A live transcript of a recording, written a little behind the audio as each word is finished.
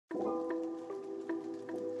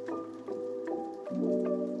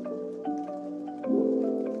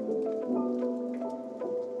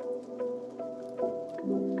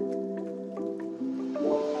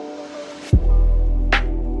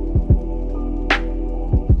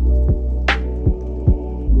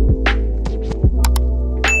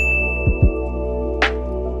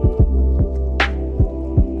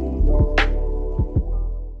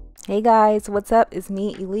Hey guys, what's up? It's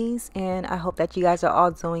me, Elise, and I hope that you guys are all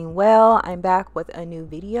doing well. I'm back with a new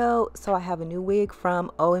video. So I have a new wig from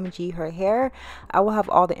OMGHerHair. I will have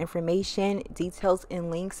all the information, details, and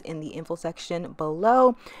links in the info section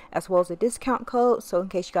below, as well as a discount code. So in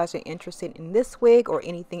case you guys are interested in this wig or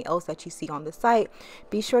anything else that you see on the site,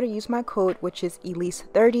 be sure to use my code, which is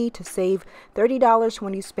Elise30, to save $30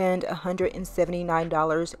 when you spend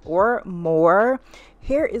 $179 or more.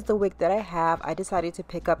 Here is the wig that I have. I decided to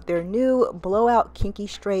pick up their new blowout kinky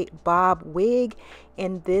straight bob wig,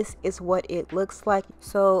 and this is what it looks like.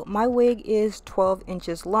 So my wig is 12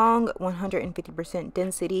 inches long, 150%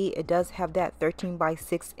 density. It does have that 13 by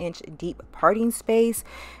 6 inch deep parting space.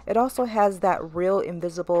 It also has that real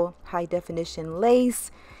invisible high definition lace,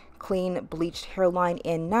 clean bleached hairline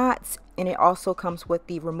and knots, and it also comes with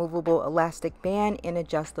the removable elastic band and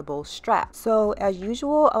adjustable strap. So as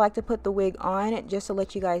usual, I like to put the wig on just to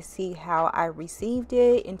let you guys see how I received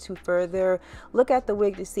it and to further look at the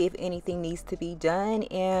wig to see if anything needs to be done.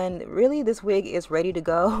 And really, this wig is ready to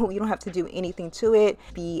go. You don't have to do anything to it.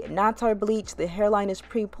 The knots are bleached, the hairline is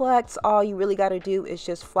pre-plucked. All you really got to do is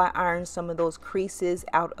just flat iron some of those creases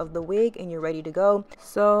out of the wig and you're ready to go.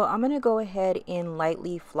 So I'm gonna go ahead and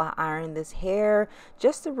lightly flat iron this hair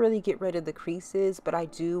just to really get rid of the creases, but I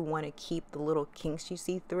do want to keep the little kinks you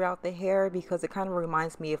see throughout the hair because it kind of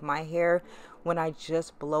reminds me of my hair when I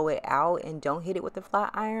just blow it out and don't hit it with the flat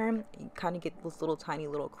iron. You kind of get those little tiny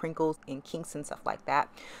little crinkles and kinks and stuff like that.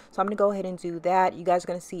 So I'm gonna go ahead and do that. You guys are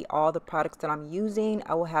gonna see all the products that I'm using.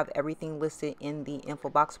 I will have everything listed in the info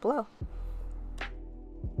box below.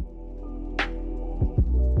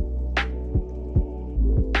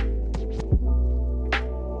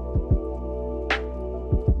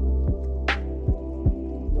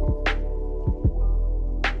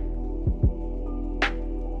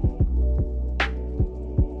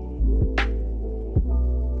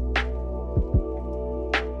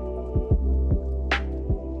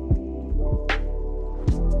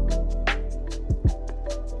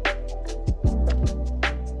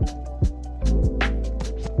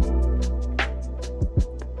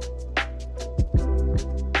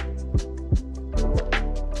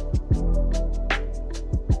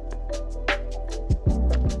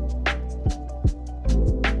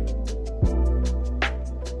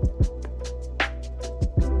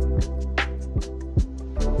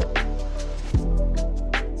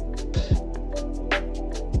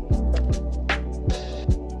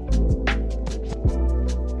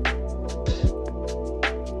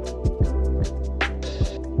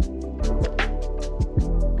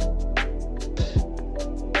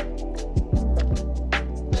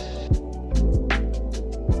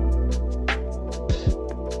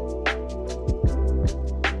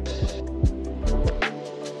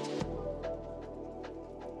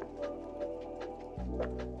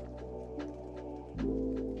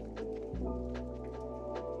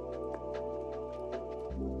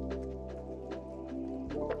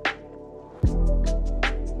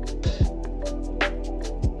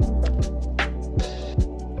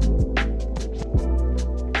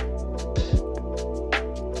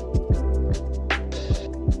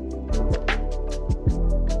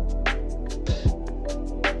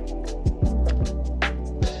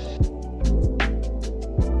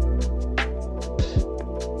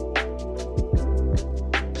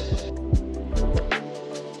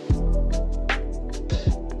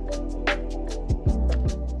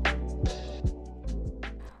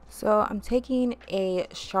 So I'm taking a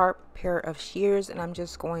sharp pair of shears and I'm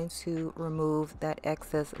just going to remove that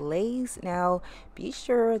excess lace. Now be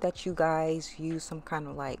sure that you guys use some kind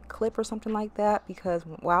of like clip or something like that, because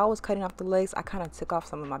while I was cutting off the lace I kind of took off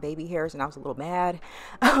some of my baby hairs and I was a little mad.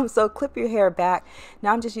 So clip your hair back.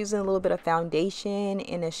 Now I'm just using a little bit of foundation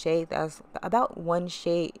in a shade that's about one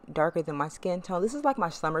shade darker than my skin tone. This is like my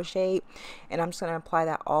summer shade, and I'm just going to apply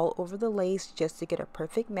that all over the lace just to get a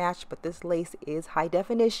perfect match. But this lace is high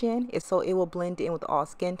definition, so it will blend in with all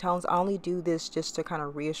skin tones. I only do this just to kind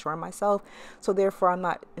of reassure myself, so therefore I'm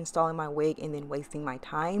not installing my wig and then wasting my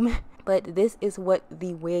time. But this is what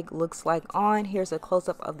the wig looks like on. Here's a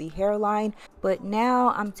close-up of the hairline. But now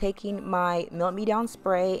I'm taking my Melt Me Down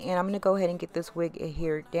spray and I'm going to go ahead and get this wig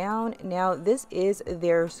hair down. Now this is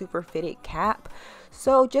their super fitted cap.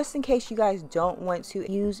 So just in case you guys don't want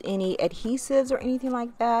to use any adhesives or anything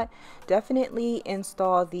like that, definitely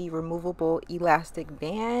install the removable elastic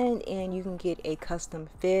band and you can get a custom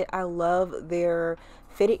fit. I love their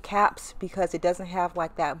fitted caps because it doesn't have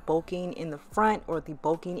like that bulking in the front or the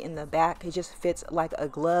bulking in the back. It just fits like a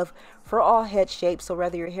glove for all head shapes. So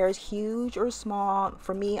whether your hair is huge or small,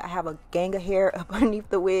 for me, I have a gang of hair up underneath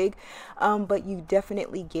the wig, but you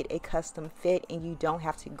definitely get a custom fit and you don't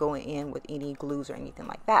have to go in with any glues or anything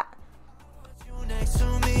like that. You next to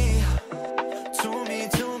me, to me,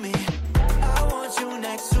 to me. I want you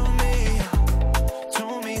next to me,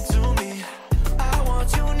 to me, to me. I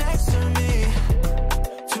want you next to me,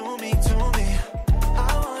 to me, to me. I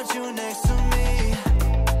want you next to me,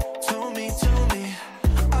 to me, to me.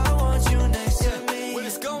 I want you next to me. Well,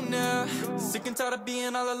 let's go now. Sick and tired of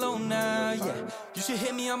being all alone now. Yeah, you should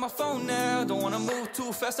hit me on my phone now. Don't wanna move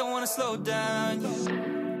too fast, I wanna slow down. Yeah.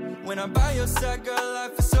 When I'm by your side, girl,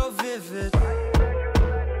 life is so vivid.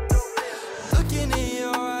 Looking in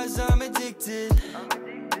your eyes, I'm addicted.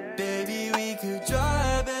 Baby, we could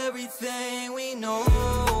drive everything we know.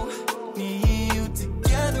 Me and you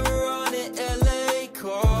together on the LA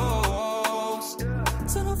coast.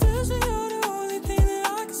 So no vision, you're the only thing that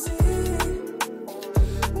I can see.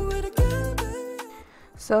 We're together, baby.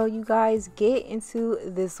 So you guys, get into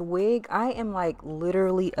this wig. I am like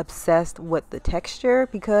literally obsessed with the texture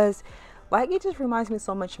because like it just reminds me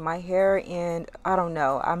so much of my hair, and I don't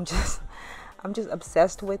know, I'm just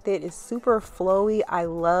obsessed with it. It's super flowy. I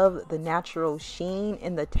love the natural sheen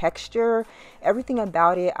and the texture. Everything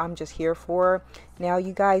about it, I'm just here for. Now,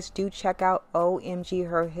 you guys do check out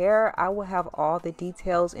OMGHerHair. I will have all the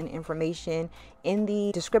details and information in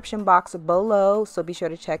the description box below, so be sure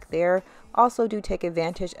to check there. Also, do take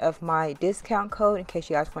advantage of my discount code in case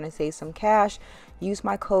you guys want to save some cash. Use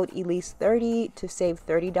my code 𝐒𝐿EASE30 to save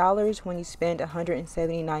 $30 when you spend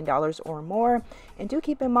 $179 or more. And do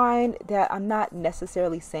keep in mind that I'm not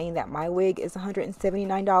necessarily saying that my wig is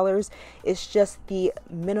 $179. It's just the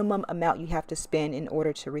minimum amount you have to spend in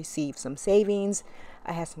order to receive some savings.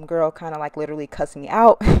 I had some girl kind of like literally cussing me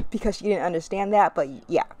out because she didn't understand that, but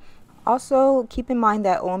yeah. Also, keep in mind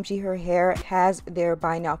that OMGHerHair has their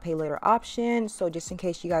buy now pay later option, so just in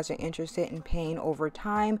case you guys are interested in paying over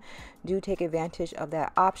time, do take advantage of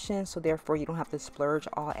that option, so therefore you don't have to splurge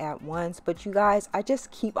all at once. But you guys, I just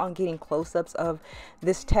keep on getting close-ups of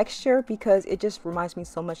this texture because it just reminds me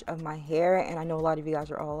so much of my hair, and I know a lot of you guys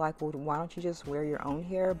are all like, well, why don't you just wear your own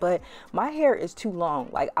hair? But my hair is too long.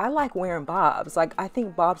 Like, I like wearing bobs. Like, I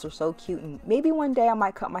think bobs are so cute, and maybe one day I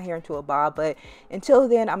might cut my hair into a bob, but until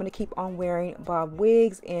then I'm gonna keep on wearing bob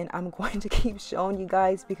wigs, and I'm going to keep showing you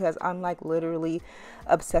guys because I'm like literally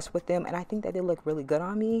obsessed with them, and I think that they look really good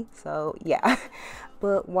on me. So yeah.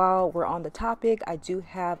 But while we're on the topic, I do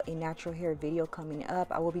have a natural hair video coming up.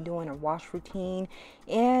 I will be doing a wash routine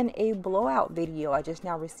and a blowout video. I just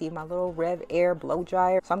now received my little Rev Air blow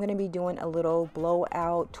dryer, so I'm going to be doing a little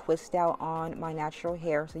blowout twist out on my natural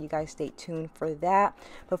hair, so you guys stay tuned for that.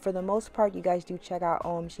 But for the most part, you guys do check out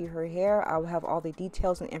OMGHerHair. I will have all the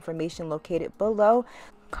details and information located below.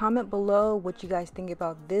 Comment below what you guys think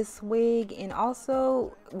about this wig, and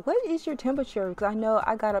also what is your temperature, because I know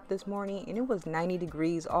I got up this morning and it was 90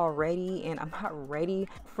 degrees already, and I'm not ready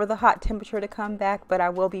for the hot temperature to come back, but I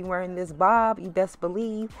will be wearing this bob, you best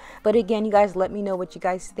believe. But again, you guys let me know what you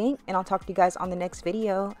guys think, and I'll talk to you guys on the next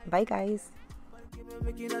video. Bye guys.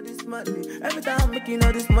 Making all this money. Every time I'm making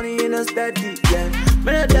all this money in a steady, yeah.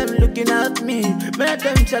 Many of them looking at me, many of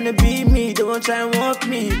them trying to be me. They won't try and walk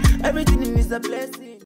me. Everything is a blessing.